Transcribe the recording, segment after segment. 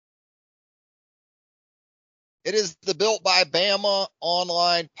It is the Built by Bama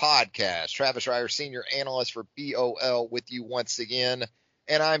online podcast. Travis Reier, senior analyst for BOL, with you once again.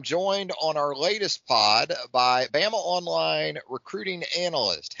 And I'm joined on our latest pod by Bama Online recruiting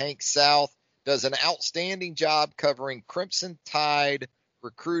analyst Hank South. Does an outstanding job covering Crimson Tide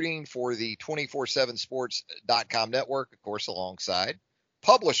recruiting for the 247sports.com network, of course, alongside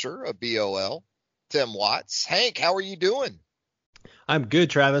publisher of BOL, Tim Watts. Hank, how are you doing? I'm good,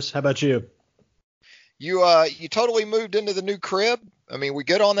 Travis. How about you? You totally moved into the new crib? I mean, we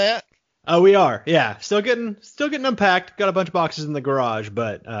good on that? We are. Yeah. Still getting unpacked. Got a bunch of boxes in the garage,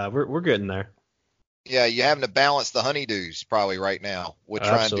 but we're getting there. Yeah, you're having to balance the honeydews probably right now with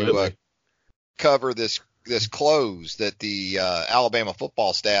trying Absolutely. to cover this close that the Alabama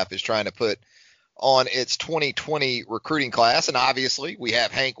football staff is trying to put on its 2020 recruiting class. And obviously, we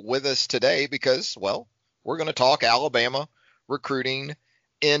have Hank with us today because, well, we're going to talk Alabama recruiting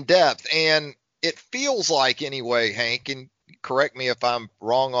in depth. And it feels like, anyway, Hank, and correct me if I'm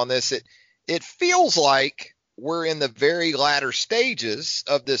wrong on this, it feels like we're in the very latter stages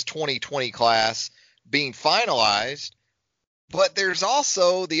of this 2020 class being finalized. But there's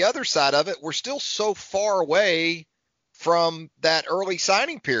also the other side of it. We're still so far away from that early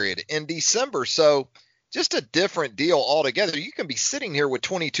signing period in December. So just a different deal altogether. You can be sitting here with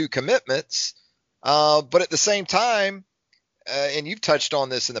 22 commitments, but at the same time, and you've touched on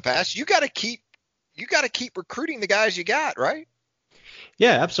this in the past, you got to keep recruiting the guys you got, right?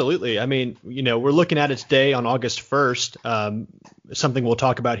 Yeah, absolutely. I mean, we're looking at it today on August 1st, something we'll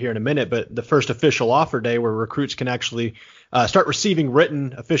talk about here in a minute, but the first official offer day where recruits can actually start receiving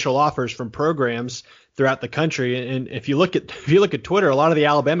written official offers from programs throughout the country. And if you look at Twitter, a lot of the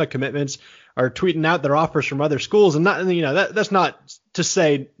Alabama commitments are tweeting out their offers from other schools, and that's not to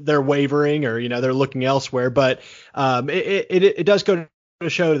say they're wavering or they're looking elsewhere, but it does go to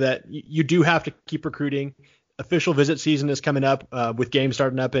show that you do have to keep recruiting. Official visit season is coming up with games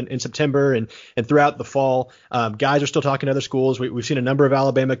starting up in September and throughout the fall. Guys are still talking to other schools. We've seen a number of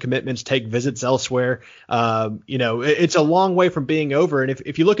Alabama commitments take visits elsewhere. It's a long way from being over. And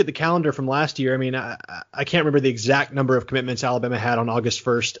if you look at the calendar from last year, I mean, I can't remember the exact number of commitments Alabama had on August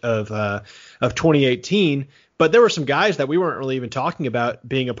 1st of 2018. But there were some guys that we weren't really even talking about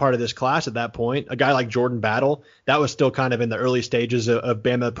being a part of this class at that point. A guy like Jordan Battle, that was still kind of in the early stages of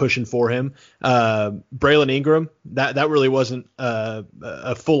Bama pushing for him. Braylon Ingram, that really wasn't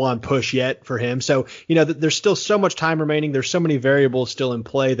a full-on push yet for him. So, there's still so much time remaining. There's so many variables still in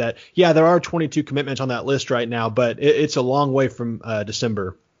play that, yeah, there are 22 commitments on that list right now, but it's a long way from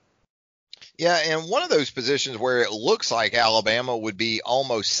December. Yeah, and one of those positions where it looks like Alabama would be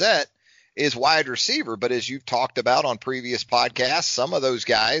almost set is wide receiver. But as you've talked about on previous podcasts, some of those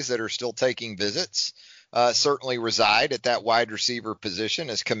guys that are still taking visits certainly reside at that wide receiver position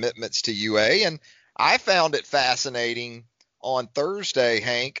as commitments to UA. And I found it fascinating on Thursday,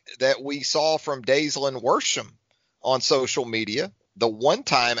 Hank, that we saw from Daislin Worsham on social media, the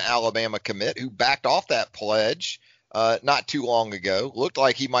one-time Alabama commit who backed off that pledge not too long ago, looked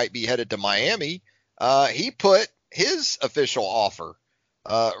like he might be headed to Miami. He put his official offer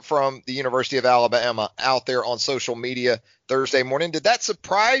from the University of Alabama out there on social media Thursday morning. Did that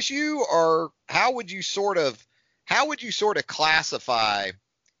surprise you, or how would you sort of classify,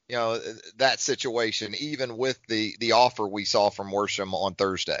 that situation, even with the offer we saw from Worsham on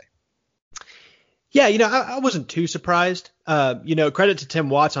Thursday? Yeah, I wasn't too surprised. Credit to Tim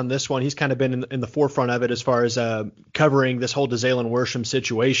Watts on this one. He's kind of been in the forefront of it as far as covering this whole Daislin Worsham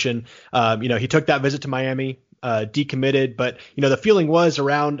situation. He took that visit to Miami, decommitted, but the feeling was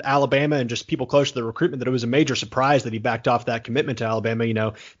around Alabama and just people close to the recruitment that it was a major surprise that he backed off that commitment to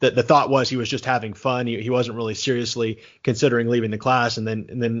Alabama. That the thought was he was just having fun. He wasn't really seriously considering leaving the class, and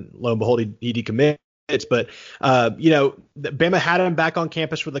then lo and behold, he decommitted. But, Bama had him back on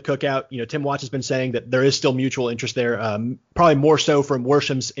campus for the cookout. Tim Watts has been saying that there is still mutual interest there, probably more so from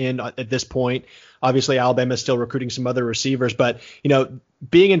Worsham's end at this point. Obviously, Alabama is still recruiting some other receivers, but,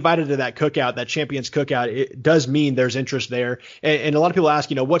 being invited to that cookout, that Champions Cookout, it does mean there's interest there. And a lot of people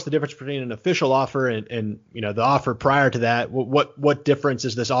ask, what's the difference between an official offer and the offer prior to that? What difference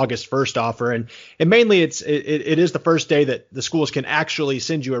is this August 1st offer? And mainly it is the first day that the schools can actually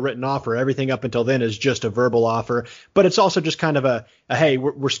send you a written offer. Everything up until then is just a verbal offer, but it's also just kind of a hey,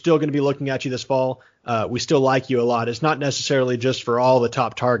 we're still going to be looking at you this fall. We still like you a lot. It's not necessarily just for all the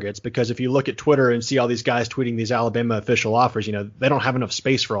top targets, because if you look at Twitter and see all these guys tweeting these Alabama official offers, they don't have enough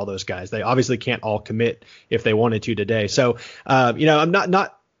space for all those guys. They obviously can't all commit if they wanted to today. So, I'm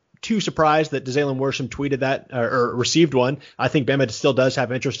not too surprised that Daislin Worsham tweeted that or received one. I think Bama still does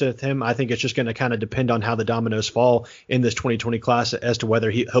have interest in him. I think it's just going to kind of depend on how the dominoes fall in this 2020 class as to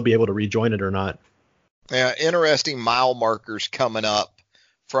whether he'll be able to rejoin it or not. Interesting mile markers coming up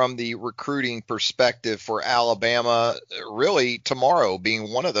from the recruiting perspective for Alabama, really tomorrow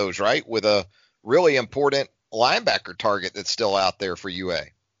being one of those, right? With a really important linebacker target that's still out there for UA.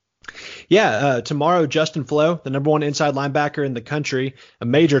 Yeah, tomorrow, Justin Flo, the number one inside linebacker in the country, a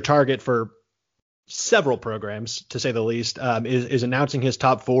major target for several programs, to say the least, is announcing his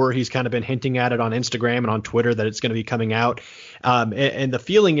top four. He's kind of been hinting at it on Instagram and on Twitter that it's going to be coming out. And the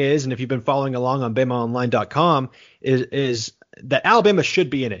feeling is, and if you've been following along on BamaOnline.com, is that Alabama should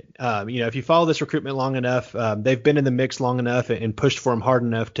be in it. If you follow this recruitment long enough, they've been in the mix long enough and pushed for him hard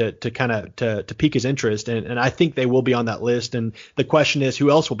enough to kind of to pique his interest. And I think they will be on that list. And the question is, who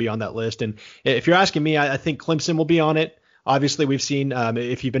else will be on that list? And if you're asking me, I think Clemson will be on it. Obviously, we've seen,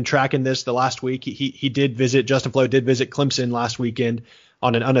 if you've been tracking this the last week, Justin Flo did visit Clemson last weekend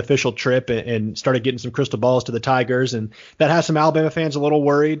on an unofficial trip and started getting some crystal balls to the Tigers. And that has some Alabama fans a little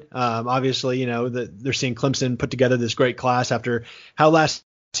worried. Obviously, they're seeing Clemson put together this great class after how last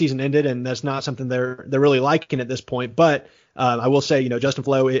season ended, and that's not something they're really liking at this point. But I will say, Justin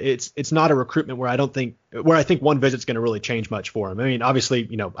Flo, it's not a recruitment where I think one visit's going to really change much for him. I mean, obviously,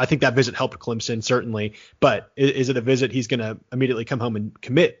 I think that visit helped Clemson certainly, but is it a visit he's going to immediately come home and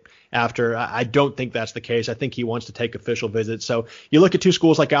commit after? I don't think that's the case. I think he wants to take official visits. So you look at two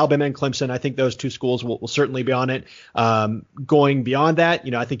schools like Alabama and Clemson, I think those two schools will certainly be on it. Going beyond that,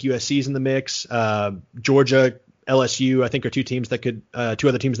 I think USC's in the mix. Georgia, LSU, I think, are two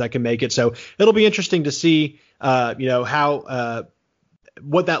other teams that can make it. So it'll be interesting to see, how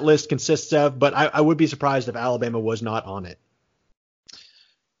what that list consists of. But I would be surprised if Alabama was not on it.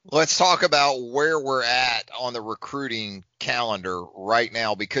 Let's talk about where we're at on the recruiting calendar right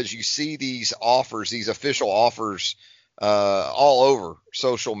now, because you see these offers, these official offers, all over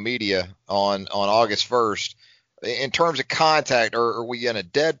social media on August 1st. In terms of contact, are we in a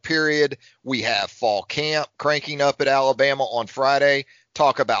dead period? We have fall camp cranking up at Alabama on Friday.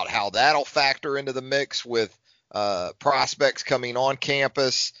 Talk about how that'll factor into the mix with prospects coming on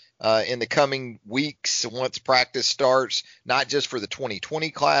campus in the coming weeks once practice starts, not just for the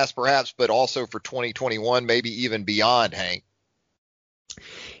 2020 class perhaps, but also for 2021, maybe even beyond, Hank.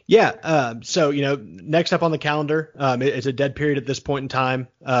 Yeah. So, next up on the calendar, it's a dead period at this point in time.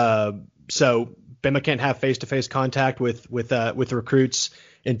 So Bama can't have face-to-face contact with the recruits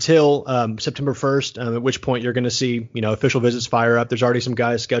until September 1st, at which point you're going to see, official visits fire up. There's already some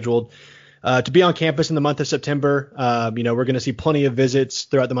guys scheduled to be on campus in the month of September. We're going to see plenty of visits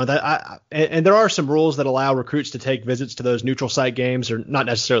throughout the month. And there are some rules that allow recruits to take visits to those neutral site games, or not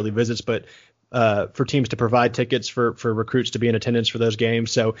necessarily visits, but for teams to provide tickets for recruits to be in attendance for those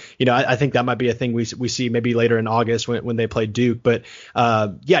games. So, I think that might be a thing we see maybe later in August when they play Duke. But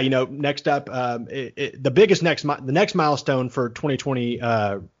next up, the next milestone for 2020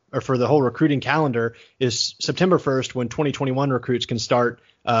 or for the whole recruiting calendar is September 1st, when 2021 recruits can start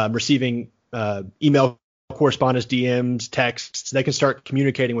receiving email correspondence, DMs, texts. They can start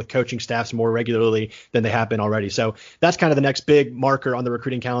communicating with coaching staffs more regularly than they have been already. So that's kind of the next big marker on the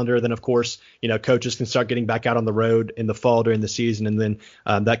recruiting calendar. Then, of course, coaches can start getting back out on the road in the fall during the season, and then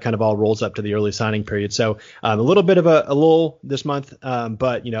that kind of all rolls up to the early signing period. So a little bit of a lull this month,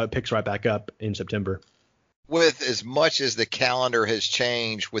 but it picks right back up in September. With as much as the calendar has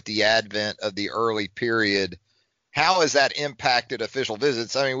changed with the advent of the early period, how has that impacted official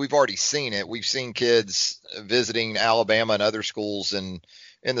visits? I mean, we've already seen it. We've seen kids visiting Alabama and other schools in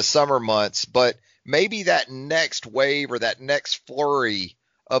the summer months, but maybe that next wave or that next flurry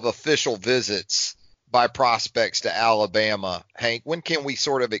of official visits by prospects to Alabama, Hank, when can we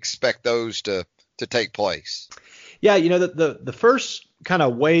sort of expect those to take place? Yeah, the first kind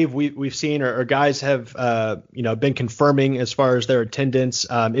of wave we've seen or guys have been confirming as far as their attendance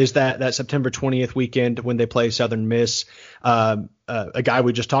is that September 20th weekend when they play Southern Miss. A guy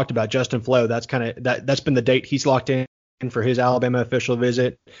we just talked about, Justin Flo, that's been the date he's locked in for his Alabama official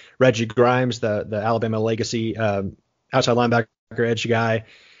visit. Reggie Grimes, the Alabama legacy outside linebacker edge guy,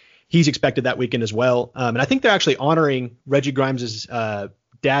 he's expected that weekend as well. And I think they're actually honoring Reggie Grimes's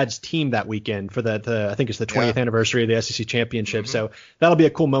dad's team that weekend for I think it's the 20th anniversary of the SEC championship. Mm-hmm. So that'll be a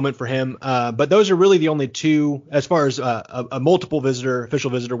cool moment for him. But those are really the only two as far as a multiple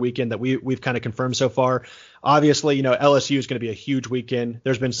official visitor weekend that we've kind of confirmed so far. Obviously, LSU is going to be a huge weekend.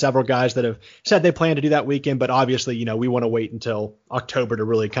 There's been several guys that have said they plan to do that weekend, but obviously, we want to wait until October to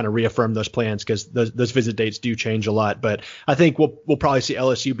really kind of reaffirm those plans because those visit dates do change a lot. But I think we'll probably see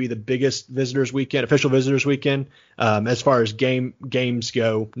LSU be the biggest official visitors weekend, as far as games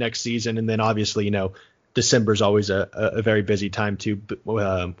go next season. And then obviously, December is always a very busy time too,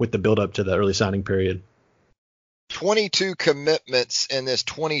 with the build up to the early signing period. 22 commitments in this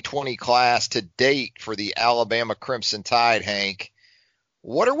 2020 class to date for the Alabama Crimson Tide, Hank.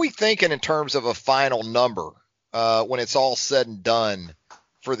 What are we thinking in terms of a final number when it's all said and done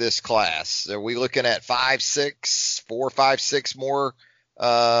for this class? Are we looking at 4, 5, 6 more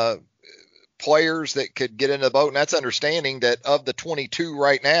players that could get in the boat? And that's understanding that of the 22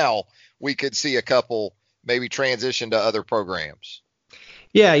 right now, we could see a couple maybe transition to other programs.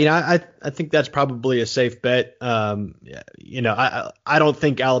 Yeah, I think that's probably a safe bet. I don't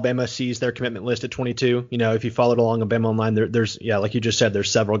think Alabama sees their commitment list at 22. If you followed along on Bama Online, there's like you just said,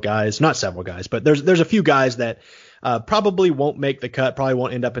 there's several guys, not several guys, but there's a few guys that probably won't make the cut, probably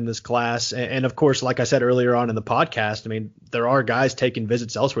won't end up in this class. And of course, like I said earlier on in the podcast, I mean, there are guys taking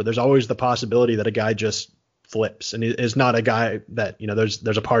visits elsewhere. There's always the possibility that a guy just flips and is not a guy that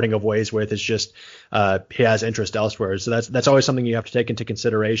there's a parting of ways with. It's just he has interest elsewhere, so that's always something you have to take into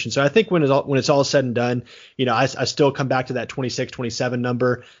consideration. So I think when it's all said and done, I still come back to that 26, 27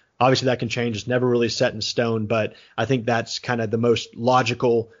 number. Obviously that can change. It's never really set in stone, but I think that's kind of the most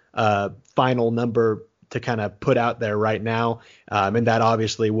logical final number to kind of put out there right now, and that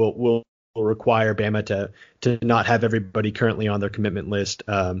obviously will require Bama to not have everybody currently on their commitment list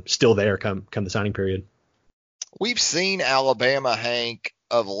still there come the signing period. We've seen Alabama, Hank,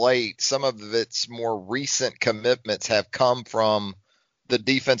 of late. Some of its more recent commitments have come from the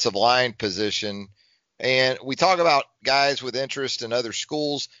defensive line position. And we talk about guys with interest in other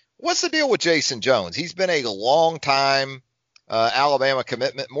schools. What's the deal with Jason Jones? He's been a long time Alabama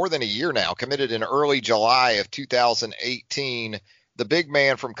commitment, more than a year now, committed in early July of 2018. The big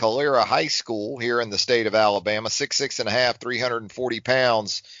man from Calera High School here in the state of Alabama, 6'6.5", 340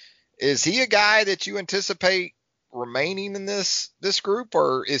 pounds. Is he a guy that you anticipate remaining in this group,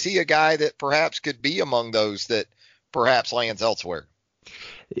 or is he a guy that perhaps could be among those that perhaps lands elsewhere?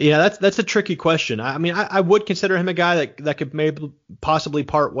 Yeah, that's a tricky question. I mean, I would consider him a guy that could maybe possibly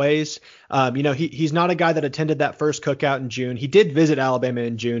part ways. He's not a guy that attended that first cookout in June. He did visit Alabama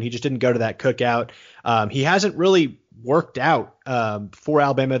in June. He just didn't go to that cookout. He hasn't really worked out for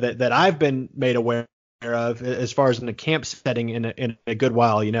Alabama that I've been made aware of as far as in a camp setting in a good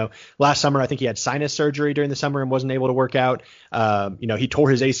while. Last summer I think he had sinus surgery during the summer and wasn't able to work out. He tore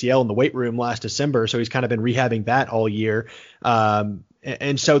his ACL in the weight room last December, so he's kind of been rehabbing that all year.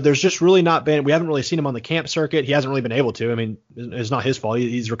 And so there's just really not been, we haven't really seen him on the camp circuit. He hasn't really been able to. I mean, it's not his fault.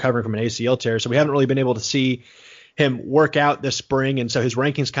 He's recovering from an ACL tear, so we haven't really been able to see him work out this spring, and so his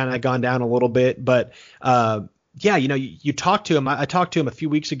rankings kind of gone down a little bit. But you talk to him. I talked to him a few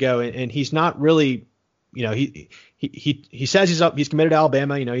weeks ago, and he's not really. He says he's committed to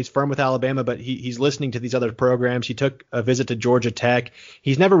Alabama. He's firm with Alabama, but he's listening to these other programs. He took a visit to Georgia Tech.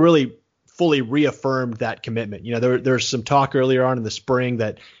 He's never really fully reaffirmed that commitment. There's some talk earlier on in the spring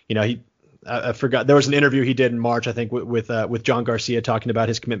that I forgot, there was an interview he did in March, I think, with John Garcia talking about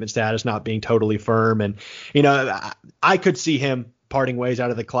his commitment status not being totally firm, and I could see him parting ways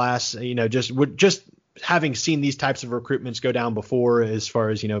out of the class. Just having seen these types of recruitments go down before, as far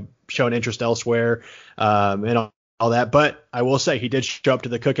as, showing interest elsewhere and all that. But I will say he did show up to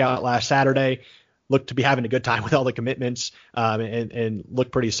the cookout last Saturday, looked to be having a good time with all the commitments and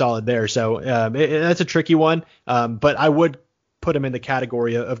looked pretty solid there. So that's a tricky one. But I would put him in the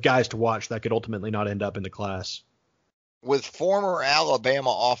category of guys to watch that could ultimately not end up in the class. With former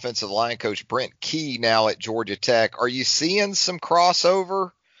Alabama offensive line coach Brent Key now at Georgia Tech, are you seeing some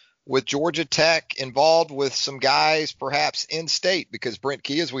crossover with Georgia Tech involved with some guys perhaps in state? Because Brent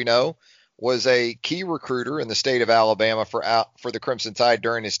Key, as we know, was a key recruiter in the state of Alabama for the Crimson Tide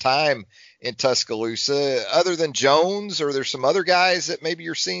during his time in Tuscaloosa. Other than Jones, are there some other guys that maybe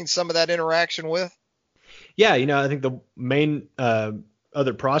you're seeing some of that interaction with? Yeah, I think the main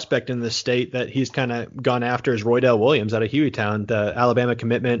other prospect in the state that he's kind of gone after is Roydell Williams out of Hueytown, the Alabama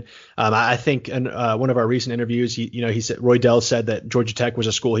commitment. I think in one of our recent interviews, he said Roydell said that Georgia Tech was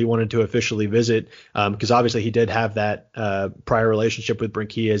a school he wanted to officially visit because obviously he did have that prior relationship with Brent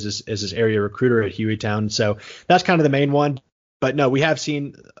Key as his area recruiter at Hueytown. So that's kind of the main one. But no, we have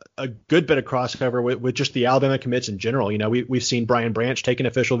seen a good bit of crossover with just the Alabama commits in general. We've seen Brian Branch take an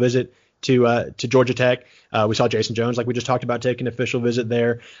official visit to Georgia Tech. We saw Jason Jones, like we just talked about, take an official visit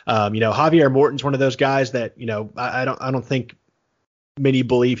there. Javier Morton's one of those guys that, I don't think many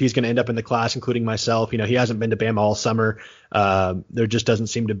believe he's going to end up in the class, including myself. He hasn't been to Bama all summer. There just doesn't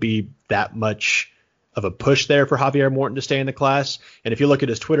seem to be that much of a push there for Javier Morton to stay in the class. And if you look at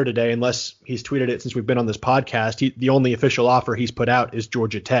his Twitter today, unless he's tweeted it since we've been on this podcast, the only official offer he's put out is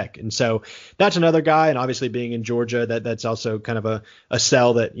Georgia Tech. And so that's another guy. And obviously being in Georgia, that's also kind of a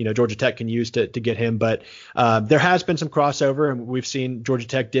sell that, Georgia Tech can use to get him. But there has been some crossover, and we've seen Georgia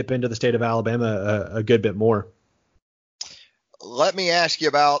Tech dip into the state of Alabama a good bit more. let me ask you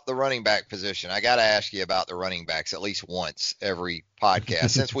about the running back position. I got to ask you about the running backs at least once every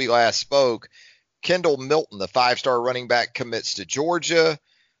podcast. Since we last spoke, Kendall Milton, the 5-star running back, commits to Georgia.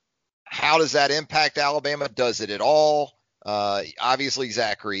 How does that impact Alabama? Does it at all? Obviously,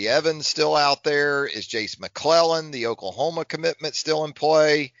 Zachary Evans still out there. Is Jace McClellan, the Oklahoma commitment, still in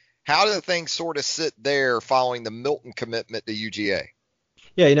play? How do things sort of sit there following the Milton commitment to UGA?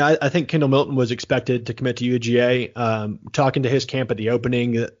 Yeah, I think Kendall Milton was expected to commit to UGA. Talking to his camp at the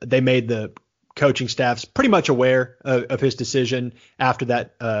opening, they made the coaching staffs pretty much aware of his decision after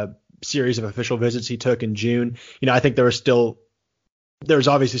that series of official visits he took in June. I think there's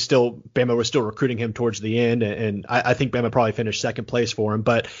obviously still Bama was still recruiting him towards the end, and I think Bama probably finished second place for him,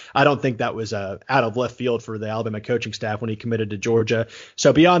 but I don't think that was out of left field for the Alabama coaching staff when he committed to Georgia.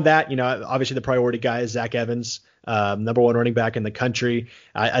 So beyond that, obviously the priority guy is Zach Evans, number one running back in the country.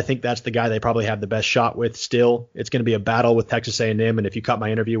 I think that's the guy they probably have the best shot with still. It's going to be a battle with Texas A&M, and if you caught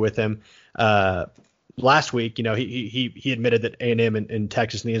my interview with him last week, he admitted that A&M and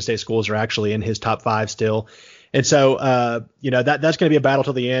Texas and the in-state schools are actually in his top 5 still. And so, that's going to be a battle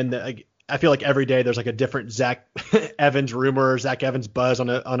till the end. I feel like every day there's like a different Zach Evans rumor, or Zach Evans buzz on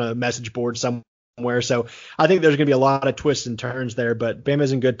a message board somewhere. So I think there's going to be a lot of twists and turns there, but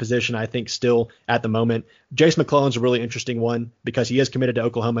Bama's in good position, I think, still at the moment. Jace McClellan's a really interesting one because he is committed to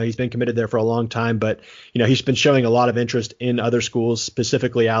Oklahoma. He's been committed there for a long time, but he's been showing a lot of interest in other schools,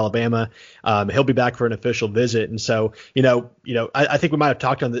 specifically Alabama. He'll be back for an official visit, and so I think we might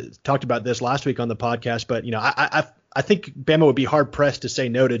have talked about this last week on the podcast, but I think Bama would be hard pressed to say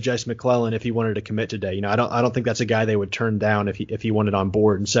no to Jace McClellan if he wanted to commit today. I don't think that's a guy they would turn down if he wanted on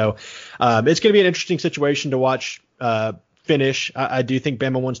board. And so it's going to be an interesting situation to watch finish. I do think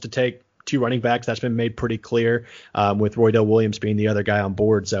Bama wants to take 2 running backs. That's been made pretty clear, with Roydell Williams being the other guy on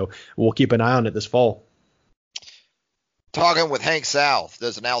board. So we'll keep an eye on it this fall. Talking with Hank South,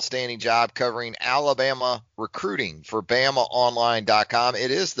 does an outstanding job covering Alabama recruiting for BamaOnline.com.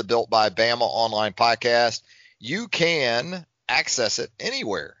 It is the Built by Bama Online podcast. You can access it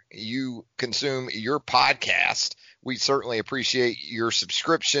anywhere you consume your podcast. We certainly appreciate your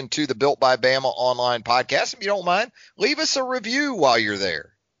subscription to the Built by Bama Online podcast. If you don't mind, leave us a review while you're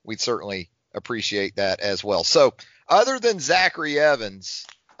there. We'd certainly appreciate that as well. So other than Zachary Evans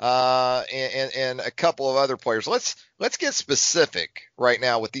and a couple of other players, let's get specific right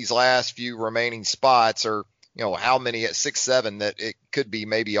now with these last few remaining spots, or how many at 6-7 that it could be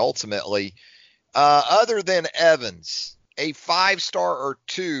maybe ultimately. Other than Evans, a 5-star or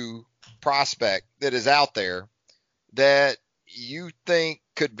 2 prospect that is out there that you think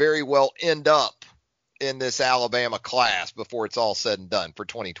could very well end up in this Alabama class before it's all said and done for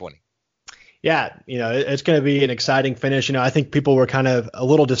 2020? Yeah, it's going to be an exciting finish. I think people were kind of a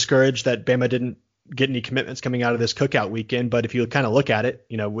little discouraged that Bama didn't get any commitments coming out of this cookout weekend. But if you kind of look at it,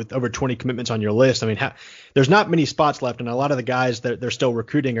 with over 20 commitments on your list, there's not many spots left. And a lot of the guys that they're still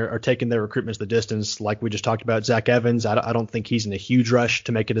recruiting are taking their recruitments the distance. Like we just talked about, Zach Evans, I don't think he's in a huge rush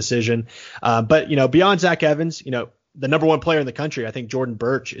to make a decision. But beyond Zach Evans, the number one player in the country, I think Jordan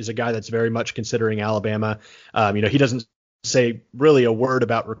Burch is a guy that's very much considering Alabama. He doesn't say really a word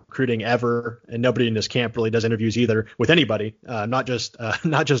about recruiting ever, and nobody in this camp really does interviews either with anybody, not just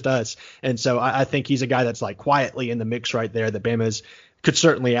us. And so I think he's a guy that's like quietly in the mix right there that Bama's could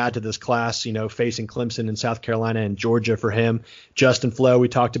certainly add to this class, facing Clemson and South Carolina and Georgia for him. Justin Flo, we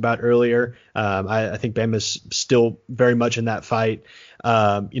talked about earlier. I think Bama's still very much in that fight.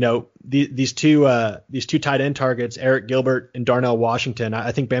 These two tight end targets, Eric Gilbert and Darnell Washington,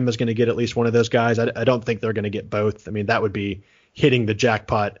 I think Bama's going to get at least one of those guys. I don't think they're going to get both. That would be hitting the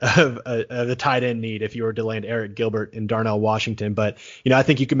jackpot of the tight end need if you were to land Eric Gilbert and Darnell Washington. But, I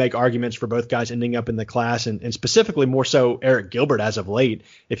think you can make arguments for both guys ending up in the class, and specifically more so Eric Gilbert as of late.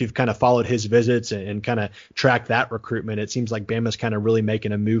 If you've kind of followed his visits and kind of tracked that recruitment, it seems like Bama's kind of really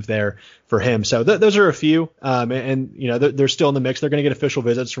making a move there for him. So those are a few, and they're still in the mix. They're going to get official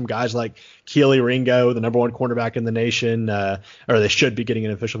visits from guys like Keely Ringo, the number one cornerback in the nation, or they should be getting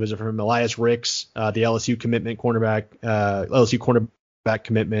an official visit from him. Elias Ricks, the LSU commitment cornerback, LSU cornerback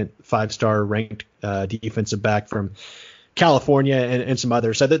commitment, 5-star ranked defensive back from California, and some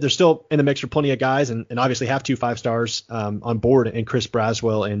others. So they're still in the mix for plenty of guys, and obviously have 2 5-stars on board in Chris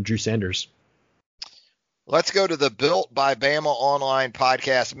Braswell and Drew Sanders. Let's go to the Built by Bama Online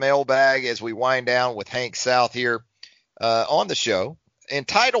podcast mailbag as we wind down with Hank South here on the show. And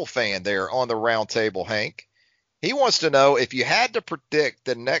title fan there on the round table, Hank. He wants to know, if you had to predict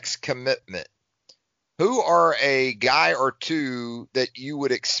the next commitment, who are a guy or 2 that you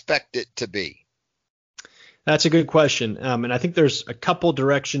would expect it to be? That's a good question. And I think there's a couple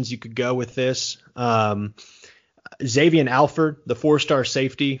directions you could go with this. Xavier Alford, the 4-star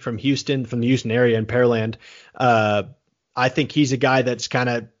safety from Houston, from the Houston area in Pearland. I think he's a guy that's kind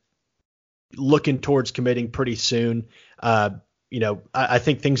of looking towards committing pretty soon. I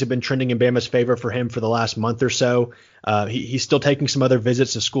think things have been trending in Bama's favor for him for the last month or so. He's still taking some other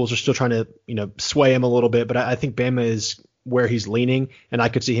visits. The schools are still trying to, sway him a little bit, but I think Bama is where he's leaning, and I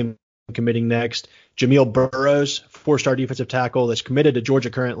could see him committing next. Jamil Burrows, 4-star defensive tackle that's committed to Georgia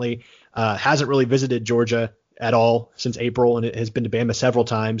currently, hasn't really visited Georgia at all since April, and it has been to Bama several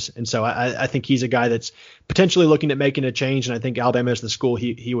times. And so I think he's a guy that's potentially looking at making a change, and I think Alabama is the school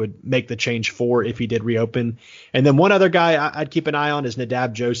he would make the change for if he did reopen. And then one other guy I'd keep an eye on is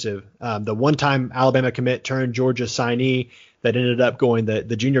Nadab Joseph, the one-time Alabama commit turned Georgia signee that ended up going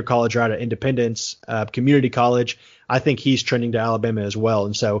the junior college route at Independence Community College. I think he's trending to Alabama as well.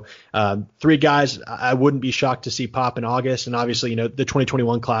 And so 3 guys I wouldn't be shocked to see pop in August. And obviously, the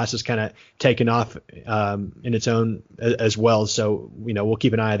 2021 class is kind of taken off in its own as well. So, we'll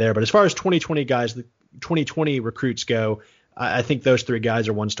keep an eye there. But as far as 2020 guys, the 2020 recruits go, I think those 3 guys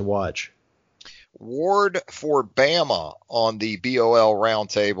are ones to watch. Ward for Bama on the BOL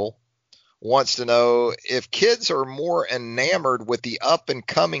roundtable wants to know if kids are more enamored with the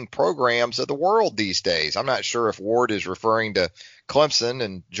up-and-coming programs of the world these days. I'm not sure if Ward is referring to Clemson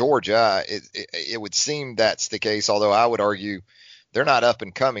and Georgia. It would seem that's the case, although I would argue they're not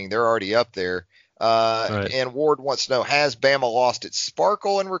up-and-coming. They're already up there. Right. And Ward wants to know, has Bama lost its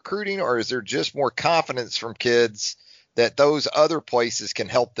sparkle in recruiting, or is there just more confidence from kids that those other places can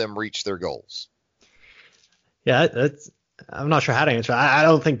help them reach their goals? Yeah, I'm not sure how to answer. I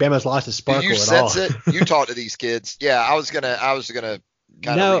don't think Bama's lost its sparkle at all. Do you sense it? You talk to these kids. Yeah, I was gonna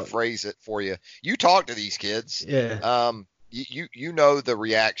kind of rephrase it for you. You talk to these kids. Yeah. You know the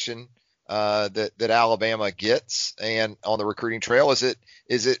reaction that Alabama gets, and on the recruiting trail, is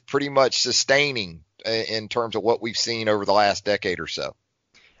it pretty much sustaining in terms of what we've seen over the last decade or so?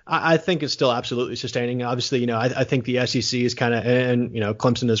 I think it's still absolutely sustaining. Obviously, I think the SEC is kind of, and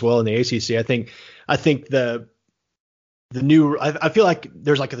Clemson as well in the ACC. I think the new, I feel like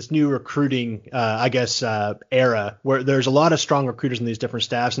there's like this new recruiting, era where there's a lot of strong recruiters in these different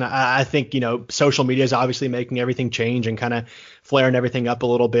staffs. And I think, social media is obviously making everything change and kind of flaring everything up a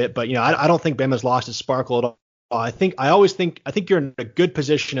little bit. But, I don't think Bama's lost its sparkle at all. I think you're in a good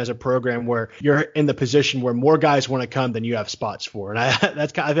position as a program where you're in the position where more guys want to come than you have spots for. And I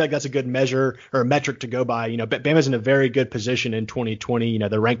feel like that's a good measure or a metric to go by. Bama's in a very good position in 2020.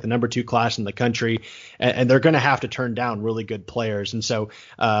 They're ranked the number 2 class in the country, and they're going to have to turn down really good players. And so,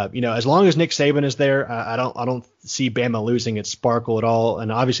 as long as Nick Saban is there, I don't see Bama losing its sparkle at all.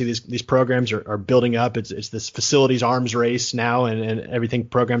 And obviously these programs are building up. It's this facilities arms race now and everything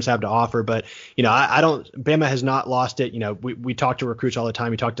programs have to offer. But, Bama has not lost it. We talk to recruits all the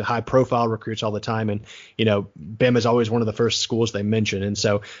time. We talk to high profile recruits all the time. And, Bama is always one of the first schools they mention. And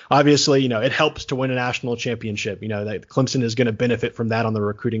so obviously, it helps to win a national championship. That Clemson is going to benefit from that on the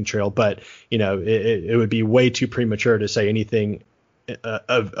recruiting trail. But, it would be way too premature to say anything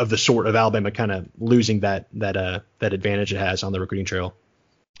of the sort of Alabama kind of losing that advantage it has on the recruiting trail.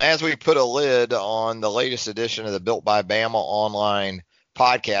 As we put a lid on the latest edition of the Built by Bama online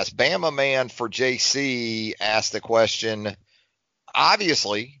podcast, Bama Man for JC asked the question,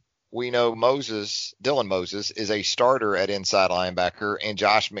 obviously we know Dylan Moses is a starter at inside linebacker, and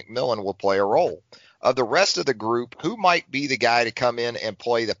Josh McMillan will play a role. Of the rest of the group, who might be the guy to come in and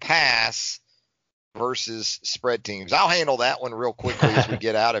play the pass versus spread teams? I'll handle that one real quickly as we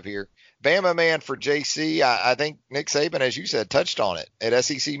get out of here. Bama Man for JC, I think Nick Saban, as you said, touched on it at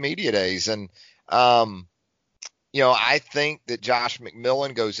SEC Media Days. And, I think that Josh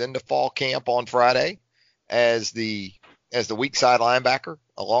McMillan goes into fall camp on Friday as the weak side linebacker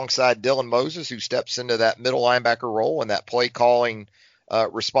alongside Dylan Moses, who steps into that middle linebacker role and that play calling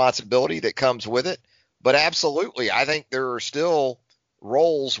responsibility that comes with it. But absolutely, I think there are still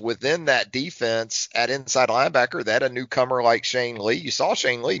roles within that defense at inside linebacker that a newcomer like Shane Lee, you saw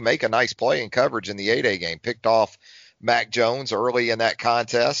Shane Lee make a nice play in coverage in the 8A game, picked off Mac Jones early in that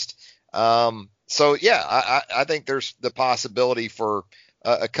contest. I think there's the possibility for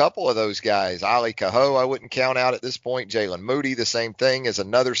a couple of those guys. Ali Cahoe, I wouldn't count out at this point. Jalen Moody, the same thing, as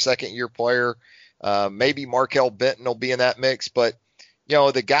another second-year player. Maybe Markel Benton will be in that mix, but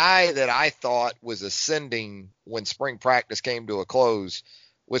the guy that I thought was ascending when spring practice came to a close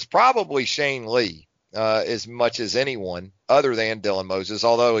was probably Shane Lee, as much as anyone other than Dylan Moses.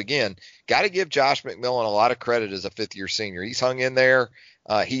 Although, again, got to give Josh McMillan a lot of credit as a fifth-year senior. He's hung in there.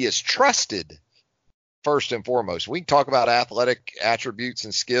 He is trusted first and foremost. We can talk about athletic attributes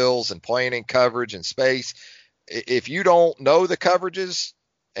and skills and playing in coverage and space. If you don't know the coverages,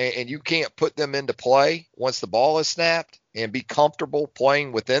 and you can't put them into play once the ball is snapped and be comfortable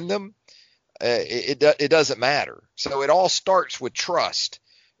playing within them, it doesn't matter. So it all starts with trust.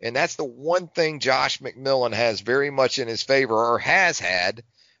 And that's the one thing Josh McMillan has very much in his favor, or has had,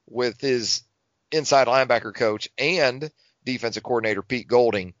 with his inside linebacker coach and defensive coordinator Pete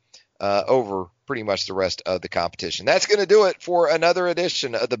Golding over pretty much the rest of the competition. That's going to do it for another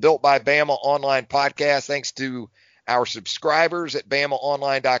edition of the Built by Bama Online podcast. Thanks to our subscribers at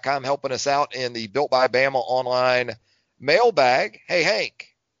BamaOnline.com helping us out in the Built by Bama Online mailbag. Hey,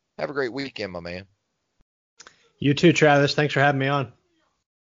 Hank, have a great weekend, my man. You too, Travis. Thanks for having me on.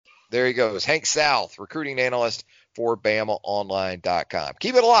 There he goes. Hank South, recruiting analyst for BamaOnline.com.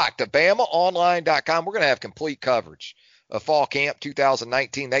 Keep it locked to BamaOnline.com. We're going to have complete coverage of Fall Camp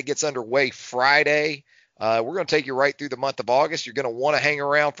 2019. That gets underway Friday. We're going to take you right through the month of August. You're going to want to hang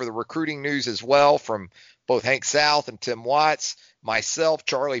around for the recruiting news as well from both Hank South and Tim Watts, myself,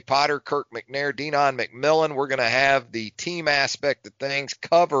 Charlie Potter, Kirk McNair, Denon McMillan. We're going to have the team aspect of things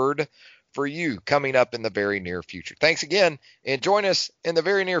covered for you coming up in the very near future. Thanks again, and join us in the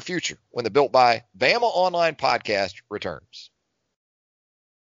very near future when the Built by Bama Online podcast returns.